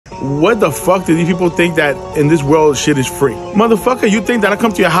what the fuck do these people think that in this world shit is free? Motherfucker, you think that I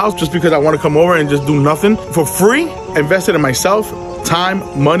come to your house just because I want to come over and just do nothing for free? I invested in myself,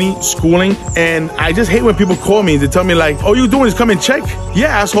 time, money, schooling, and I just hate when people call me and they tell me like, all you doing is come and check.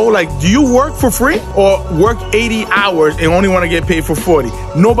 Yeah, asshole, like, do you work for free or work 80 hours and only want to get paid for 40?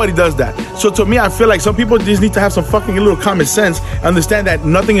 Nobody does that. So to me, I feel like some people just need to have some fucking little common sense, understand that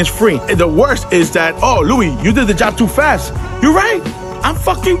nothing is free. And the worst is that, oh, Louie, you did the job too fast. You're right. I'm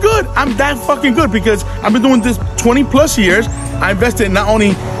fucking good. I'm that fucking good because I've been doing this 20 plus years. I invested not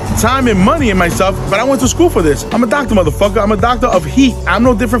only time and money in myself, but I went to school for this. I'm a doctor, motherfucker. I'm a doctor of heat. I'm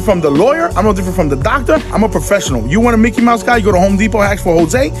no different from the lawyer. I'm no different from the doctor. I'm a professional. You want a Mickey Mouse guy, you go to Home Depot, ask for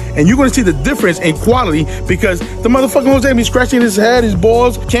Jose, and you're going to see the difference in quality because the motherfucking Jose be scratching his head, his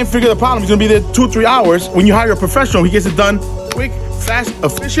balls, can't figure the problem. He's going to be there 2-3 hours. When you hire a professional, he gets it done quick, fast,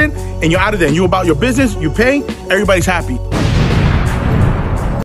 efficient, and you're out of there. And you about your business, you pay, everybody's happy.